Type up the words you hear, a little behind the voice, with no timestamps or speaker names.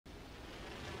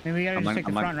Maybe we gotta just take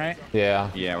the front, right? Yeah.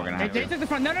 Yeah, we're gonna have They to. took the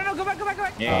front. No, go back.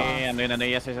 Yeah, no,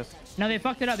 yes. No, they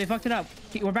fucked it up.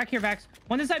 We're back here, Vax.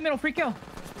 One inside middle, free kill.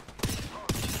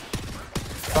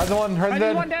 Heard the one, heard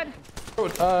the one dead.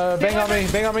 Bang on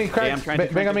me, crack. Yeah,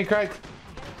 Bang on me, crack.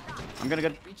 I'm gonna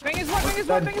good. Bang is one.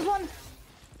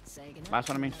 Last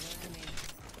one of me.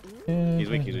 He's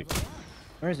weak.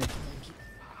 Where is he?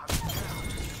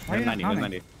 Where's 90? Where's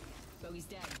 90?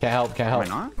 Can't help. Why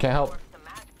not? Can't help.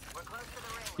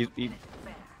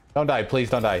 Don't die, please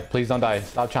don't die.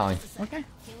 Stop challenging. Okay.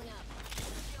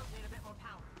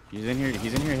 He's in here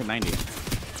hit 90.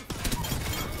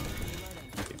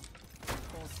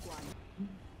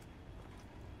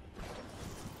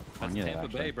 That's Tampa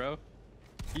Bay, bro.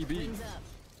 EB.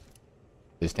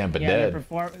 Is Tampa dead? dead?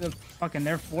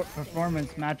 Their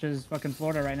performance matches fucking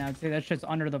Florida right now. See, that shit's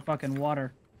under the fucking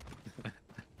water.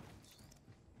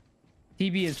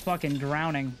 TB is fucking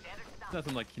drowning.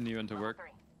 Nothing like continuing to work.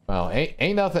 Well,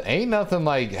 ain't nothing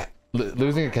like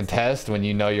losing a contest when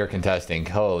you know you're contesting.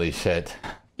 Holy shit.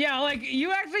 Yeah, like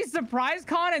you actually surprise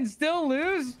con and still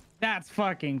lose? That's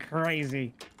fucking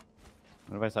crazy.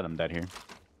 What if I said I'm dead here?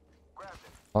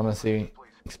 Honestly,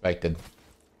 expected.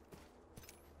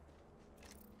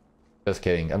 Just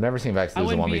kidding. I've never seen Vax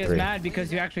lose a 1v3. I wouldn't be as mad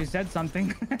because you actually said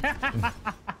something.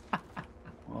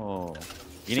 Oh,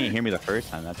 you didn't hear me the first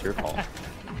time. That's your fault.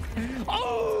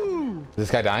 Oh! Is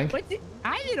this guy dying? What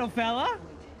hi, little fella.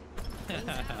 Get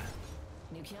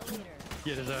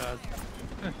his ass.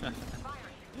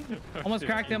 Almost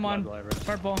cracked him on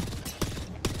purple.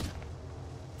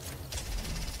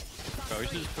 Bro, we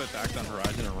should just put back on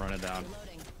horizon and run it down.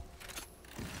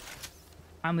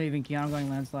 I'm leaving, Keon. I'm going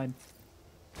landslide.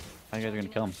 How you guys are gonna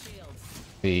kill him?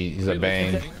 He's a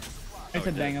bang. It's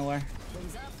a bang aware.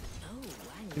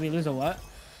 Did we lose a what?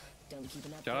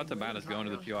 Shout out to Madness going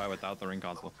to the POI without the ring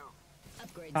console.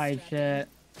 Type shit.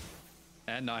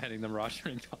 And not hitting the Mirage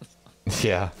ring console.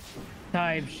 Yeah.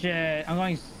 Type shit. I'm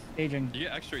going staging. You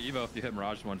get extra evo if you hit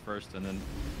Mirage one first and then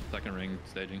second ring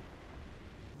staging.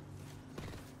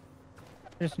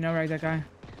 Just no rag that guy.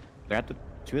 They have to.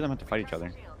 Two of them have to fight each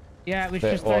other. Yeah, we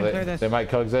should just try and clear this. They might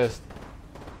coexist.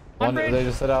 One, they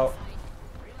just sit out.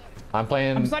 I'm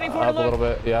playing up a little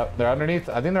bit. Yeah, they're underneath.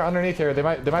 I think they're underneath here. They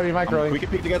might be microing. We can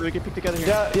pick together. Here.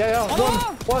 Yeah.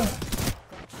 One.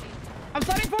 I'm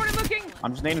sliding forward and looking.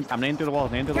 I'm nading through the walls.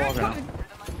 Nading through the walls right now.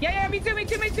 Yeah. Me too. We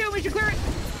should clear it.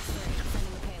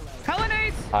 Hella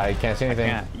nades. I can't see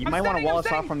anything. You might want to wall us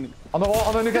off from on the wall.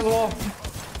 On the Newcastle wall.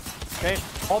 Okay.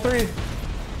 All three.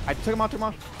 I took him out.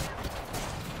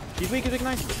 He's weak.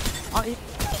 Nice. You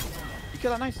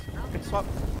killed that. Nice. Good swap.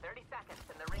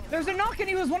 There's a knock and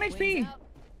he was 1 HP.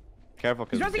 Careful,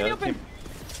 he's running in the open.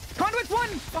 Conduit's one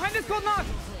behind this gold knock.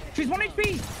 She's 1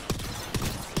 HP.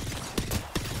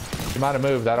 She might have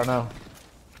moved. I don't know.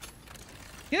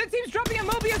 The other team's dropping a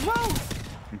Moby as well.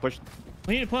 Push.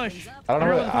 We need to push. I don't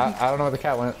know. I don't know where the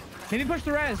cat went. Maybe push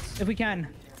the res if we can.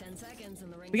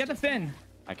 We got the fin.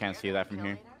 I can't see that from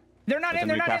here. They're not in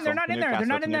there.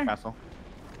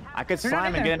 I could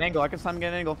slam and get an angle.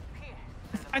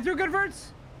 I threw good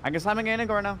verts. I can slam and get an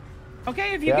angle right now.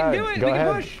 Okay, if you can do it, we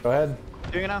can push. Go ahead.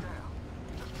 Doing it now.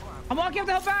 I'm walking up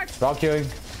the help back. They're all queuing.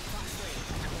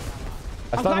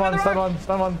 Stun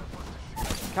one.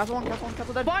 Castle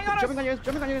dead. Flying on us. Jumping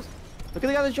on you. Look at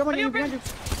the others jumping on you behind you.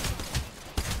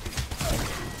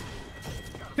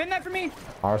 Fin that for me.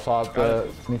 Our swap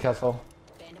the Newcastle.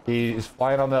 He's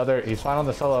flying on the other. He's flying on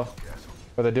the solo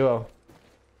for the duo.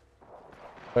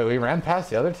 Wait, we ran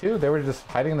past the other two? They were just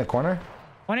hiding in the corner?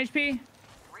 1 HP.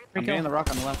 I'm getting the rock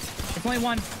on the left. It's only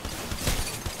one.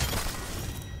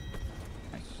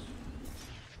 Nice.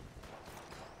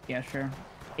 Yeah, sure.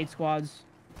 8 squads.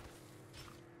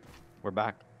 We're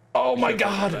back. Oh my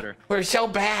god! We're so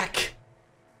back!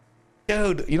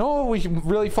 Dude, you know what we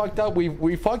really fucked up?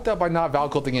 We fucked up by not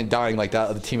Valculting and dying like that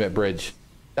other team at Bridge.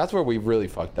 That's where we really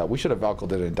fucked up. We should have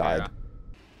Valculted and died.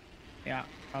 Yeah,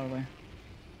 probably.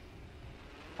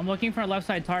 I'm looking for a left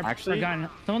side tarp for a gun.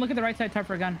 Someone look at the right side tarp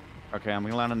for a gun. Okay, I'm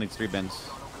gonna land on these 3 bins.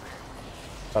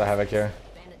 Got a Havoc here.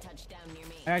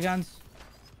 I got guns.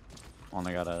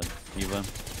 Only got a Eva.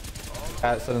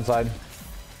 Cat, sit inside.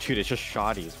 Dude, it's just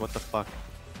shotties. What the fuck?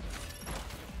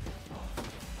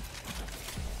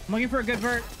 I'm looking for a good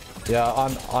vert. Yeah,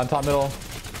 on top middle.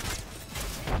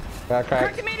 Got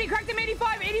cracked him 80, cracked him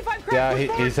 85, 85 cracked. Yeah,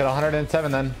 he's at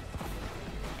 107 then.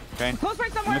 Okay. Close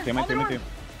right somewhere. I'm with you.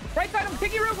 Right side, I'm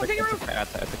taking roof,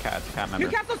 It's a cat member.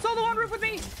 Newcastle solo on roof with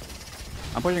me.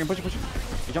 I'm pushing.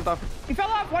 He jumped off. He fell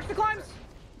off. Watch the climbs.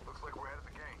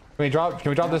 Can we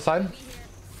drop this side?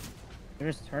 They're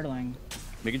just turtling.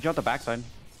 We can jump the backside.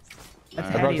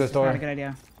 That's I broke this door. Not a good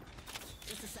idea.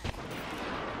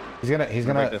 He's gonna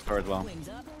break this door as well.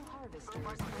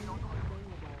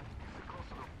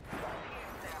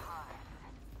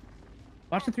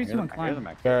 Watch the 3, 2, 1 climb.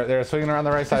 They're swinging around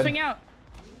the right side. Swing out.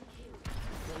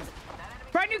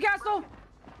 Right, Newcastle.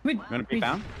 You wanna beat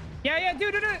down? Yeah, do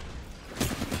it.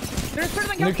 They're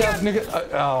turning Newcastle.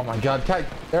 Oh my God, Cat.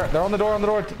 They're on the door.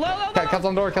 Low. Cat's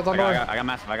on the door. I got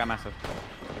massive.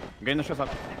 I'm getting the shots up.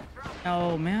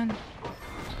 Oh man.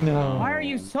 No. Why are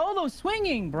you solo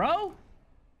swinging, bro?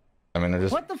 I mean, they're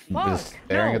just what the fuck? Just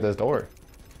staring at this door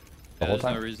the whole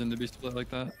time. There's no reason to be split like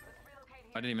that.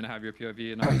 I didn't even have your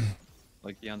POV, and I was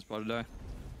like Keon's about to die.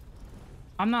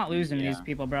 I'm not losing to these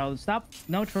people, bro. Stop.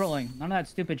 No trolling. None of that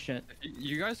stupid shit.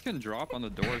 You guys can drop on the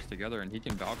doors together, and he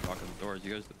can valve block at the doors.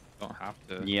 You guys don't have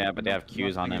to. Yeah, but they have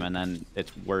queues on them, and then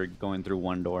we're going through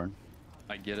one door.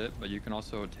 I get it, but you can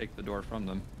also take the door from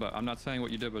them. But I'm not saying what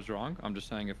you did was wrong. I'm just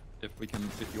saying if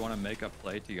you want to make a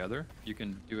play together, you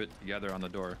can do it together on the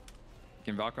door. You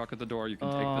can valve block at the door. You can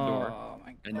take the door,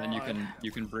 and then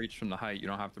you can breach from the height. You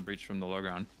don't have to breach from the low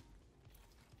ground.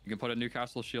 You can put a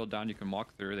Newcastle shield down. You can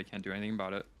walk through. They can't do anything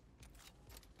about it.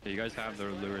 Yeah, you guys have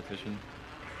their lure efficient.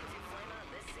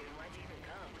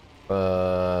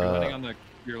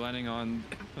 You're landing on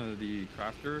the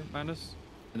crafter, Mandus,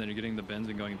 and then you're getting the bins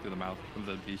and going through the mouth of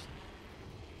the beast.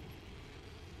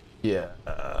 Yeah.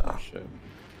 Shit.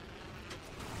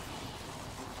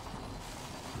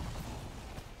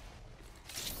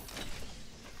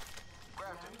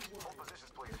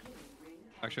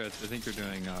 Actually, I think you're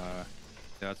doing. Yeah,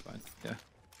 that's fine. Yeah.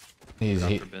 He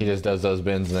just does those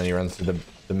bins and then he runs through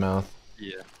the mouth.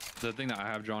 Yeah. The thing that I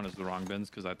have drawn is the wrong bins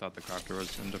because I thought the crafter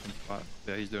was in a different spot.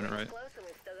 Yeah, he's doing it right.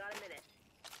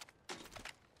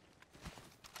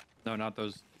 No, not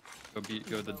those. Go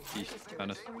to the beast,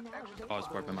 Venice. Oh, it's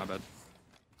Scorpion, my bad.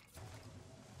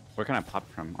 Where can I pop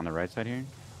from? On the right side here?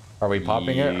 Are we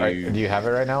popping it? Do you have it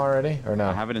right now already, or no?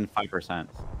 I have it in 5%.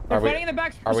 They're fighting in the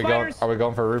back. Are we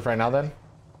going for a roof right now then?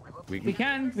 We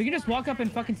can just walk up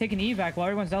and fucking take an evac while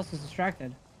everyone else is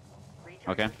distracted.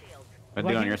 Okay. Let's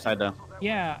do it on your side though.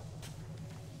 Yeah.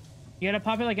 You gotta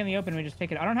pop it like in the open. We just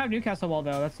take it. I don't have Newcastle wall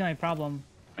though. That's the only problem.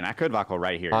 And I could Valko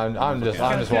right here. I'm just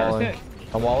walling.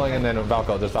 I'm walling and then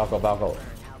Valko, just Valko,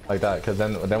 like that. Cause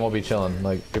then we'll be chilling.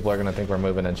 Like people are gonna think we're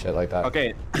moving and shit like that.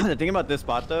 Okay. The thing about this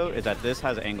spot though is that this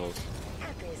has angles. Yeah,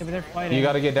 but they're fighting. You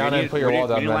gotta get down and put your wall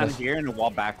down. You land here and wall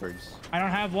backwards. I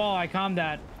don't have wall. I calmed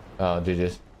that. Oh,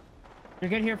 GG's. You're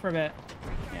good here for a bit.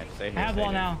 Yeah, stay here. I have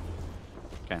wall now.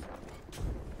 Okay.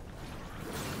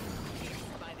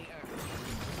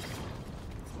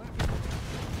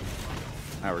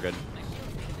 Alright, we're good.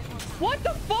 What the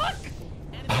fuck?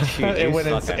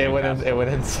 It went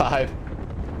inside.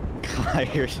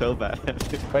 God, you're so bad.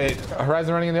 Wait,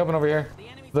 Horizon running in the open over here.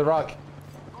 The rock.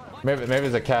 Maybe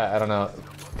it's a cat. I don't know.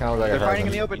 Kind of like they're fighting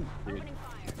in the open.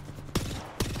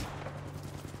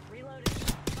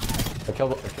 I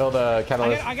killed a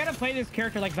catalyst. I gotta play this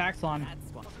character like Vaxlon.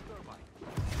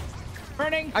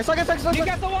 Burning. I suck. You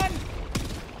got the one.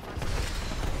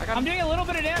 I'm doing a little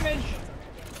bit of damage.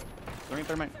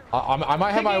 I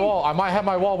might have my wall. I might have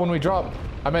my wall when we drop.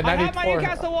 I'm at 94. I have my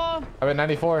Newcastle wall. I'm at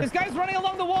 94. This guy's running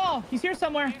along the wall. He's here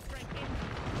somewhere.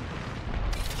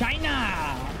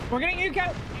 China. We're getting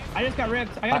Newcastle. I just got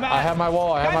ripped. I got a bat. I have my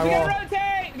wall. I have my wall. We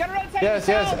gotta rotate. Yes.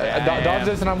 Dodge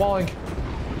this and I'm walling.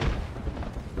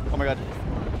 Oh my god.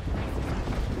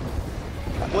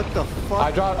 What the fuck?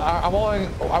 I dropped. I'm walling.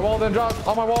 I walled and dropped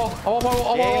on my wall. I'm on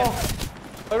my wall.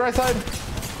 The right side.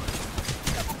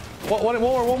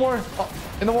 One more.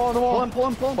 In the wall.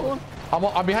 Pull him.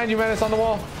 I'm behind you, Menace, on the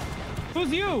wall.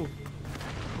 Who's you?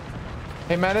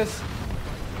 Hey, Menace.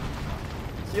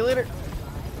 See you later.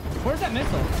 Where's that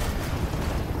missile?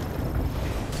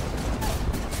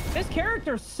 This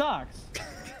character sucks.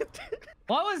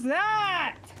 What was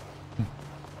that?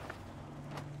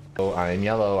 Oh, I'm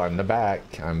yellow. I'm the back.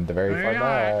 I'm the very far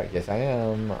back. Yes, I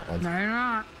am. No, you're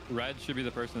not. Red should be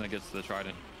the person that gets the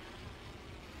trident.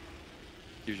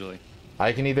 Usually.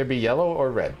 I can either be yellow or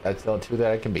red. That's the two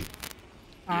that I can be.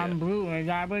 I'm blue. Was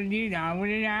that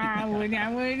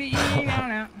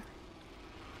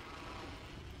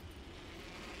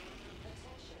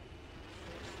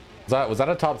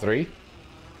a top 3?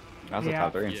 That's a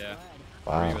top 3. Yeah.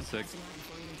 Wow. 6.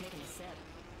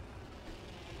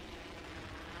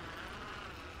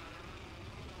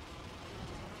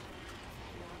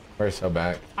 We're so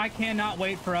back. I cannot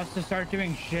wait for us to start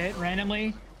doing shit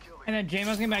randomly, and then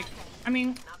Jamo's gonna be like, I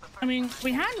mean,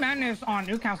 we had Madness on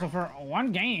Newcastle for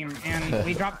one game, and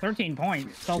we dropped 13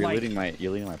 points. So you're like, leading my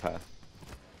path.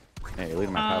 Yeah, you're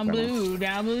leading my path. Blue,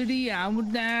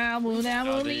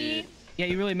 yeah,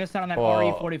 you really missed out on that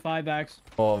RE45 X.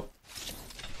 Well,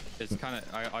 It's kind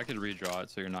of I could redraw it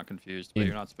so you're not confused, but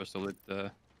you're not supposed to loot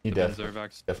the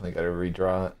Zervax. Definitely got to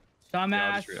redraw it.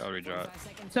 Dumbass. Yeah, I'll redraw it.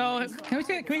 So can we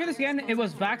hear this again? It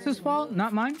was Vax's fault,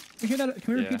 not mine. Can we hear that?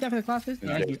 Can we repeat that for the classes?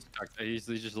 Yeah, Thank you. he's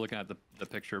just looking at the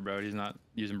picture, bro. He's not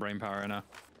using brain power right now.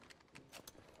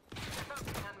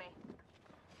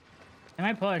 Am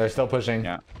I push? They're still pushing.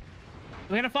 Yeah.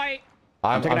 We gotta fight.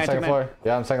 I'm second floor.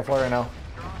 Yeah, I'm second floor right now.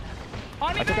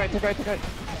 On me, I took man. right.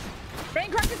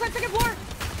 Brain crack inside second floor.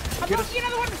 I'm blocking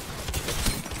another one.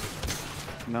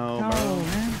 No, No, bro.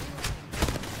 man.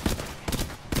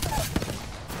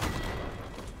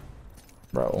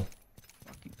 Bro.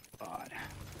 Fucking God.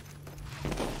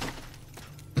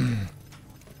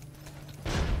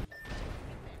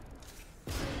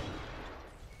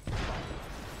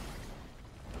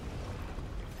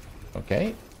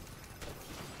 Okay.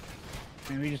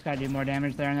 I mean, we just gotta do more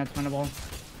damage there, and that's winnable.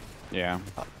 Yeah.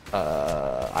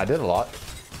 I did a lot.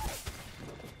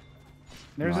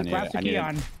 There's a classic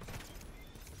Keon.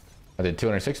 I did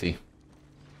 260.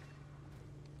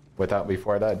 Without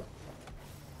before I died.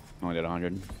 Only did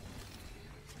 100.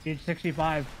 Did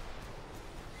 65.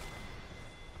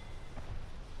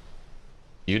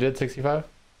 You did 65?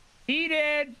 He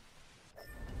did.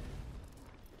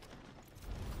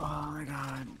 Oh my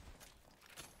God.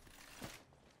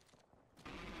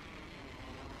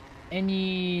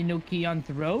 Any no Keon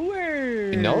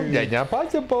thrower? No, that's not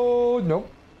possible.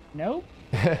 Nope. Nope.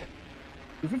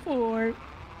 2 for 4.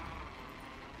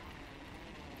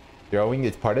 Throwing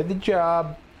is part of the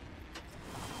job.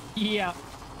 Yeah.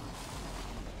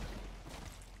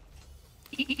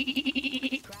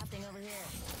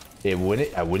 I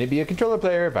wouldn't be a controller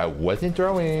player if I wasn't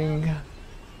throwing.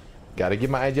 Gotta give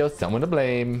my IGL someone to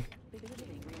blame.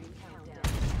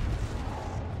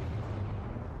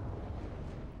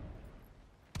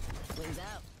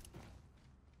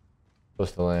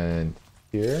 Supposed to land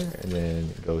here and then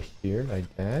go here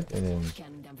like that and then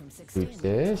loot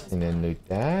this and then loot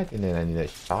that and then I need a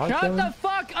shotgun. Shut the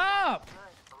fuck up!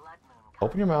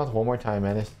 Open your mouth one more time,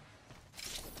 Menace.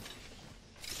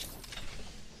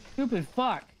 Stupid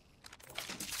fuck.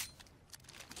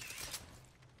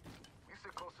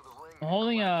 I'm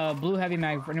holding a blue heavy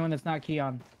mag for anyone that's not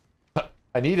Keon.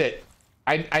 I need it.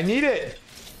 I need it.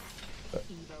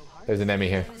 There's an enemy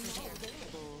here.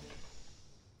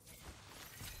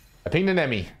 I pinged an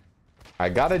enemy. I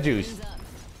got a juice.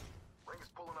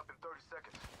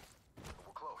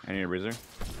 I need a bruiser.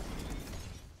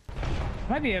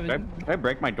 Might be able Did I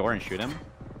break my door and shoot him?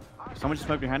 Someone just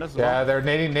smoke behind us as Yeah, well? they're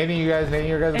nading you guys, nading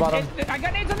your guys' bottom. I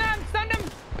got nades on them! Stunned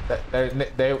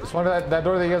him! They swung that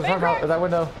door that you guys swung out, that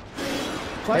window.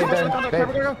 Hey,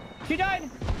 Ben, She died!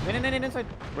 In, inside.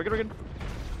 We're good.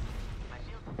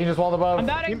 he just walled above. I'm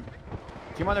batting.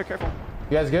 Team on there, careful.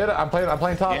 You guys good? I'm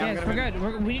playing top. Yeah. Yes, we're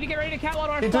good. We need to get ready to catwalk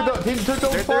our Team spot. took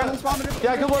those spots.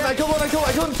 Yeah, I killed one.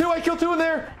 I killed two in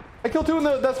there. I killed two in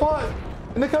that spot.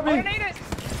 In the cubby. Oh, nade it!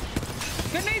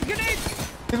 Good nades!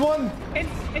 He's one.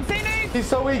 Insane nades! He's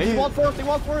so weak. He walled for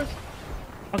us.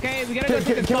 Okay, we gotta go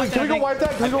to the Can we go wipe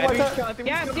that? Can we go wipe that?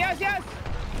 Yes!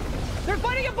 They're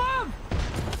fighting above!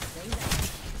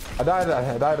 I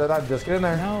died. Just get in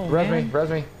there. No, res man.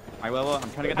 me. I will. I'm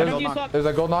trying to get that gold knock. There's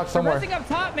a gold knock We're somewhere. resting up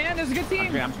top, man. There's a good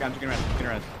team. I'm just getting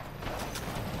res.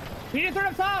 We need to third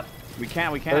up top. We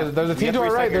can't. There's a team to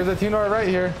our right. There's a team to our right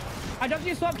here. I dumped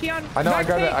you swap, Keon. I know. I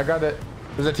got it.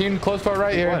 There's a team close to our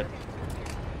right here.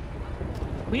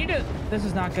 We need to... This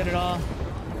is not good at all.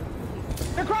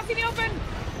 They're crossing the open.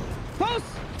 Close.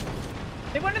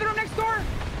 They went to the room next door.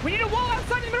 We need a wall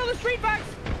outside in the middle of the street, Vax.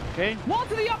 Okay. Wall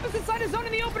to the opposite side of zone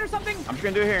in the open or something. I'm just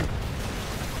gonna do it here.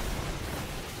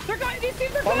 These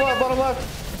teams are Bottom left.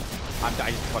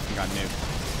 I just fucking got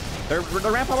nuked.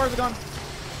 The ramp powers are gone.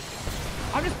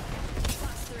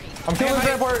 I'm killing this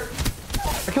rampart.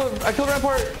 I killed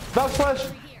rampart. Bounce flash.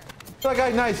 Kill that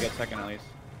guy. Nice. Get second at least.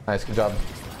 Nice. Good job.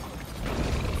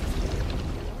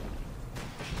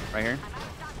 Right here.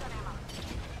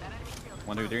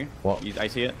 1, 2, 3. Well, I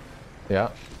see it.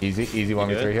 yeah. Easy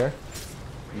 1v3 here.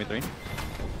 1v3.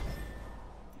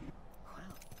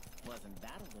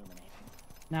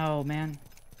 No, man.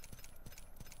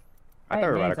 I thought we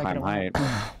were about to climb height.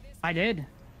 I did.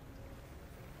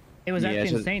 It was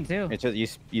actually insane too. It's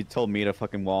just you told me to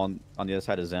fucking wall on the other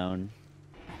side of zone.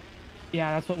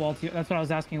 Yeah, that's what I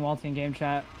was asking Walty in game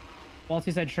chat.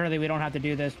 Walty said, surely we don't have to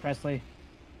do this, Presley.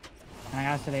 And I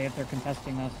asked today if they're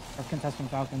contesting us or contesting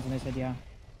Falcons, and they said yeah.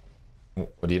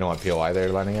 What do you know what POI they're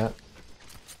landing at?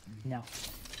 No.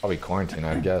 Probably quarantine,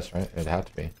 I'd guess, right? It'd have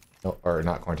to be. No, or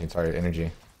not quarantine, sorry,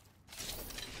 energy.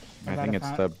 I think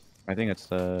it's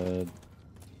the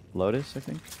Lotus, I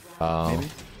think.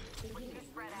 Maybe.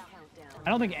 I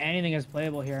don't think anything is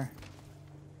playable here.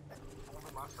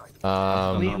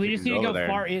 Um, We just need to go there.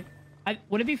 far.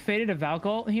 Would it be fated to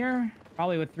Valkyl here?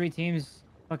 Probably with 3 teams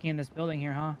fucking in this building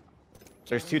here, huh?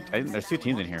 There's two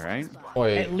teams in here, right?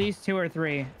 wait, At least 2 or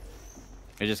 3.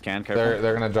 They just can. Careful.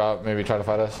 they're gonna drop. Maybe try to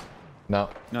fight us. No.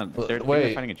 No, they're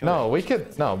Wait. fighting each other. No, we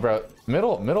could. No, bro.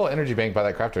 Middle energy bank by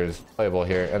that crafter is playable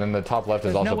here, and then the top left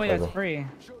There's is also no way playable. that's free.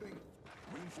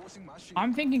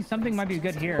 I'm thinking something might be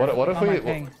good here. What if on my we?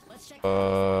 ping.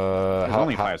 There's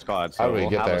only 5 squads, so how do we we'll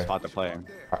get have there? a spot to play.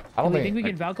 I don't Do you think think.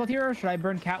 we can Valkyl here, or should I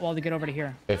burn Catwall to get over to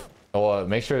here? If well,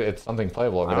 make sure it's something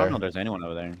playable over I there. don't know if there's anyone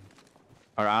over there.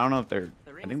 Or I don't know if they're.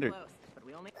 I think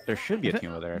there should be a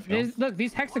team over there. I feel. Look,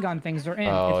 these hexagon things are in.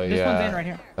 Oh This yeah. one's in right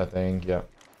here. That thing. Yeah.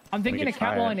 I'm thinking of could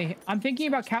try catwalling to. I'm thinking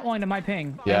about catwalling to my ping.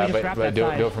 and Yeah, we just wrap but that do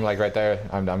side. it from like right there.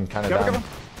 I'm kind of Go, down. go, go.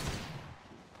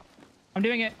 I'm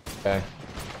doing it. Okay.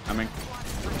 I mean,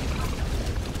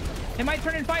 They might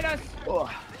turn and fight us.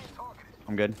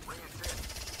 I'm good.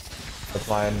 That's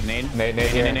mine. Nade. Nade Nade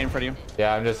here. in front of you.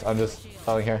 Yeah, I'm just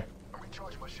telling here.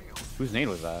 Whose nade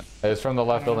was that? It's from the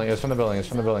left building. It's from the building. It's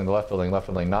from the building. The left building. Left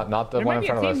building. Not the There one might in be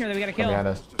a front of team us. here that we gotta From kill. behind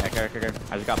us. Yeah, okay.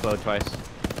 I just got blowed twice.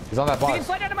 He's on that You can box.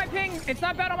 slide out of my ping. It's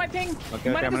not bad on my ping. Okay,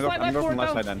 You might I'm have to gonna slide go left from the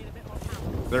left forward, side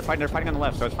then. They're fighting on the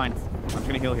left, so it's fine. I'm just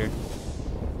gonna heal here.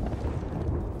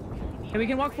 Yeah, we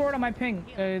can walk forward on my ping.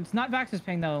 It's not Vax's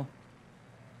ping though.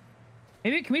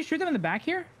 Maybe can we shoot them in the back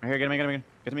here? Right here, get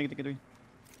me.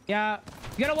 Yeah.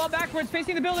 You got a wall backwards,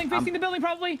 facing the building, facing the building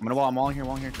probably. I'm walling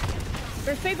here.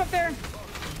 They're safe up there.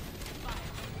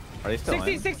 Are they still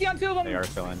 60, in? 60 on 2 of them. They are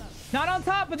still in. Not on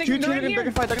top, but they're Shoot, right they're here.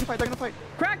 gonna fight.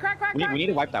 Crack. We need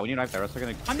to wipe that. Or else they're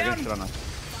gonna I'm they're gonna down. shit on us.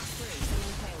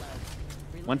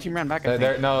 One team ran back.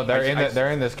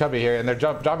 They're in this cubby here, and they're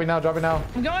dropping now.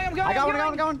 I'm going. I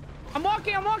got one. I'm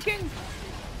walking.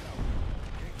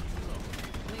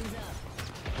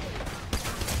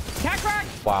 Cat crack.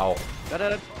 Wow.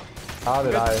 How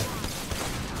did I?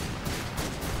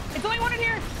 It's only one in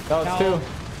here. No, it's No. 2.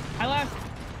 I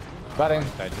left. Batting.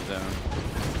 Side to zone.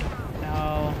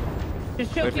 No.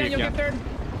 Just chill, Wait for Keon. you, You'll get Keon. third.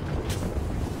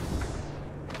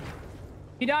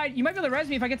 He died. You might be able to res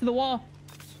me if I get to the wall.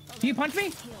 Can you punch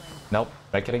me? Nope.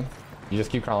 Not kidding. You just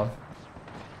keep crawling.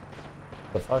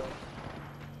 The fuck?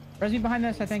 Res me behind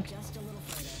this, I think.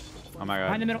 Oh my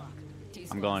Behind the god.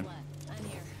 middle. I'm going.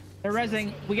 They're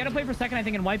resing. We gotta play for second, I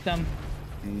think, and wipe them.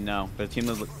 No, the team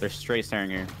they're straight staring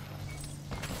here.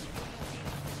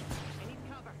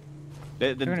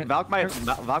 The gonna- Valk might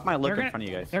look They're in front of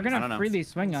you guys. They're I don't gonna know. freely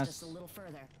swing us.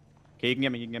 Okay, you can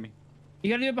get me. You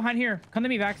gotta do it behind here. Come to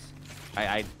me, Vax.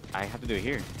 I have to do it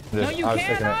here. No, you I was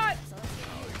taking it. cannot.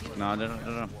 No.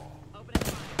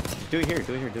 Do it here.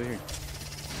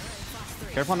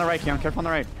 Careful on the right, Keon. Careful on the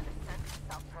right.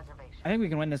 I think we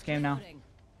can win this game now.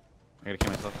 I gotta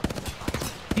kill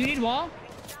myself. Do you need wall?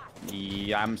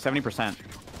 Yeah, I'm 70%.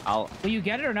 Will you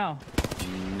get it or no?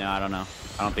 No, I don't know.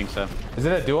 I don't think so. Is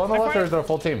it a duo on the My left, or is it a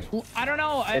full team? I don't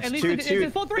know. It's At least two, it's two. a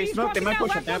full 3. They He's smoke, they crossing might now. push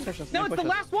Last us, they might one. push us, No, they it's might the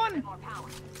push us. last one.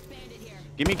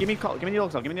 Give me the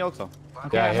ulti. Give me the ulti.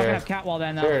 Okay, Yeah, I'm not here. gonna have catwall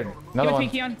then though. Here, another Give it one. to me,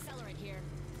 Keon.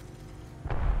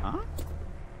 Huh?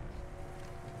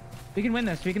 We can win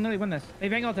this. We can literally win this.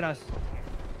 They've angled at us.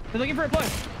 They're looking for a push.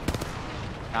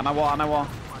 On my wall.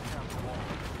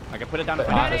 I can put it down.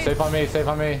 Safe on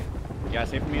me. Yeah,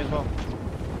 safe for me as well.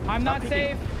 I'm not peeking.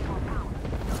 safe.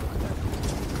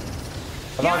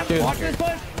 About Yeah, you. watch this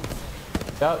push.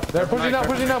 Yeah, they're pushing now.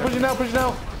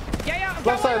 Yeah. I'm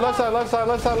Left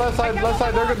catwalling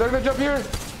side. They're gonna jump here.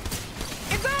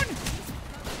 It's on.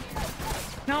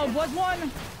 No, Blood's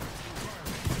one.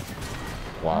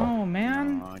 Wow. Oh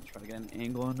man. I try to get an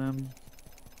angle on them.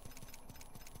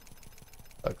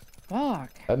 Fuck.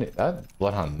 That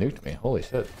Bloodhound nuked me. Holy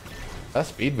shit. That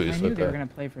speed I boost knew with they were the gonna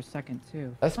play for second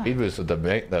too. that speed boost with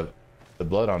the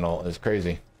Bloodhound ult is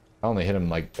crazy. I only hit him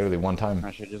like literally one time.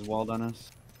 I should just walled on us.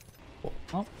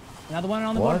 Oh, another one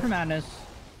on the What? board for madness.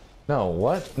 No,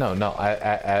 what? No.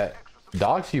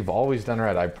 Dogs, you've always done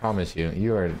right. I promise you.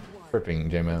 You are tripping,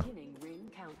 J-Mo.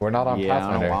 We're not on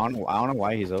Pathfinder. I don't know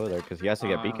why he's over there because he has to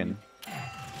get beacon.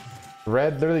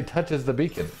 Red literally touches the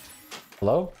beacon.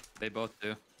 Hello? They both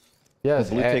do.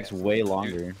 Yes. Blue takes way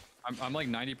longer. I'm like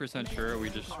 90% sure we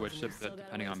just switched it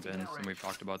depending on bins, and we've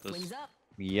talked about this.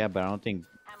 Yeah, but I don't think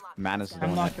Manus is the I'm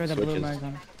one not that sure the blue switches. marks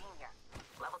on.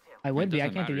 I would be. I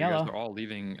can't do You guys yellow. are all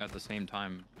leaving at the same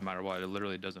time, no matter what. It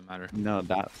literally doesn't matter. No,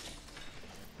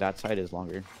 that side is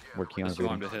longer. Where Keon's Just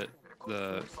want reading. to hit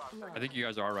the. I think you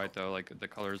guys are right though. Like the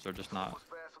colors are just not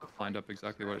lined up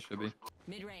exactly what it should be.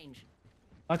 Mid-range.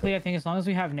 Luckily, I think as long as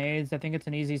we have nades, I think it's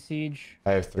an easy siege.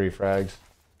 I have 3 frags.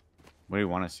 What do you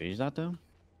want to siege that though?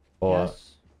 Well,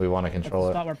 Yes. We want to That's control the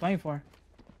it. spot we're playing for.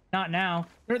 Not now.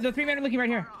 The 3 men looking right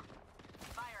here.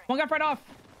 One got right off.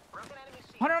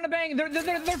 100 on the bang. They're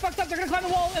fucked up. They're gonna climb the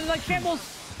wall and like shambles.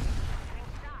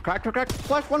 Crack.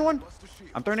 Flash. 1-1.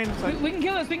 I'm turning inside. We can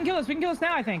kill this. We can kill this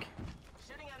now. I think.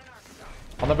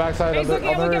 On the backside. He's looking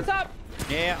at one gets up.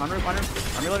 Yeah, on roof.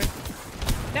 I'm reloading.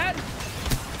 That.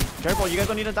 Careful, you guys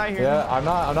don't need to die here. Yeah, I'm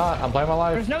not. I'm playing my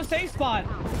life. There's no safe spot.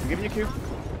 I'm giving you Q.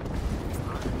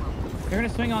 You're gonna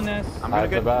swing on this. I'm doing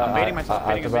good. I'm baiting myself.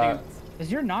 I'm baiting.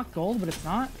 Is your knock gold, but it's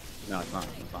not? No, it's not.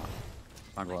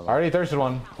 Not gold. I already thirsted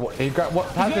one. He got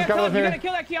what? Pass his grab You here. gotta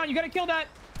kill that, Keon. You gotta kill that.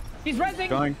 He's rezzing.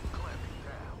 Going.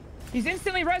 He's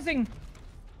instantly rezzing.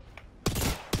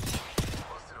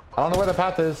 I don't know where the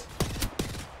path is.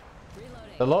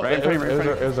 The low. Right,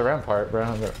 It was a rampart, bro.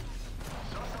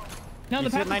 No, the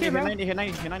path is here, bro. Hit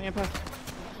 90 on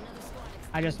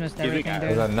path. I just missed everything,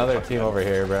 There's dude. another team over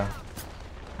here, bro.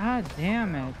 God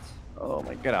damn it. Oh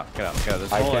my, get out.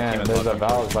 This I whole team can't. is There's a looking.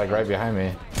 valve like right behind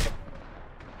me.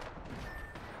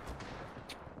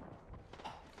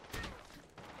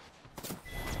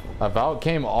 A Valk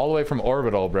came all the way from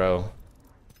orbital, bro.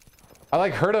 I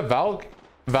like heard a Valk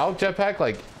jetpack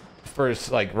like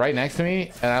first like right next to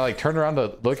me, and I like turned around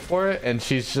to look for it, and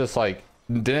she's just like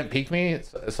didn't peek me,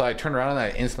 so I turned around and I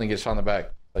instantly get shot in the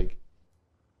back. Like,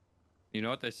 You know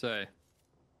what they say?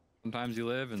 Sometimes you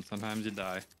live and sometimes you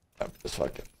die. I'm just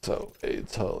fucking so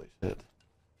AIDS. Holy shit.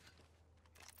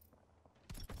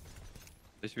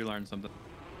 At least we learned something.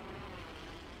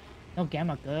 No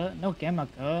gamma cut. No gamma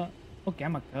cut. No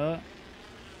gamma cut.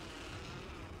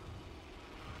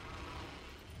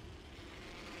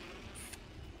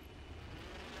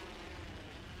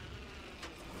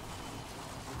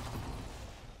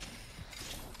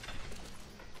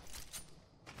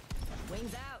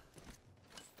 Wings out.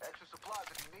 Extra supplies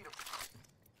if you need them.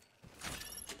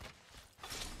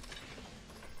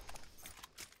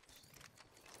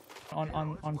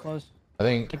 On close. I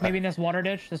think Like maybe in this water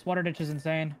ditch. This water ditch is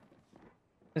insane.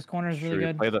 This corner is really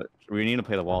good. We need to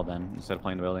play the wall then instead of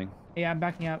playing the building. Yeah, I'm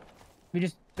backing up. We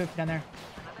just took it down there.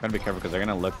 Gotta be careful because they're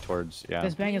gonna look towards. Yeah.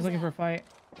 This bang is looking for a fight.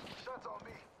 Shots on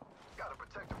me. Gotta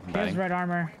protect them. He has Bang. red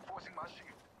armor. Reinforcing my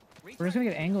shield. We're just gonna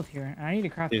get angled here. And I need to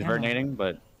craft He's ammo. vernating,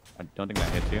 but I don't think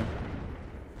that hits you.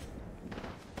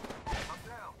 I'm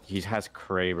down. He has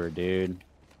Kraber, dude.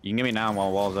 You can give me now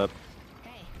while wall's up.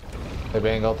 Hey. they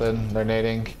bang ulted. They're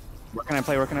nading. Where can I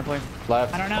play?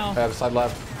 Left. I don't know. I have side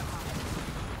left.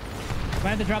 I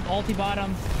had to drop ulti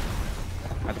bottom.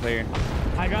 I have to play here.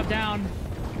 I dropped down.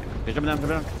 They're jumping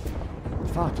down.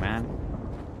 Fuck, man.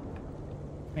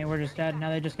 I mean, we're just dead.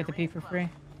 Now they just get the peak for free.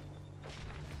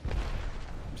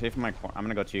 I'm safe in my corner. I'm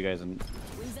gonna go to you guys and.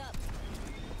 Wings up.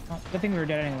 Well, good thing we were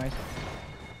dead anyways.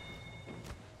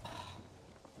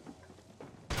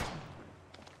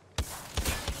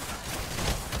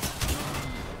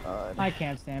 I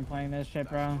can't stand playing this shit,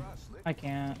 bro. I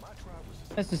can't.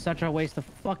 This is such a waste of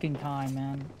fucking time,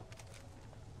 man.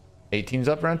 8 teams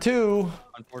up round 2.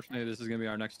 Unfortunately, this is gonna be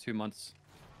our next 2 months.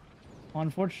 Well,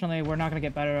 unfortunately, we're not gonna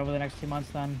get better over the next 2 months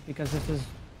then, because this is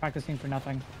practicing for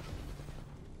nothing.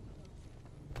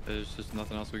 There's just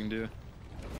nothing else we can do.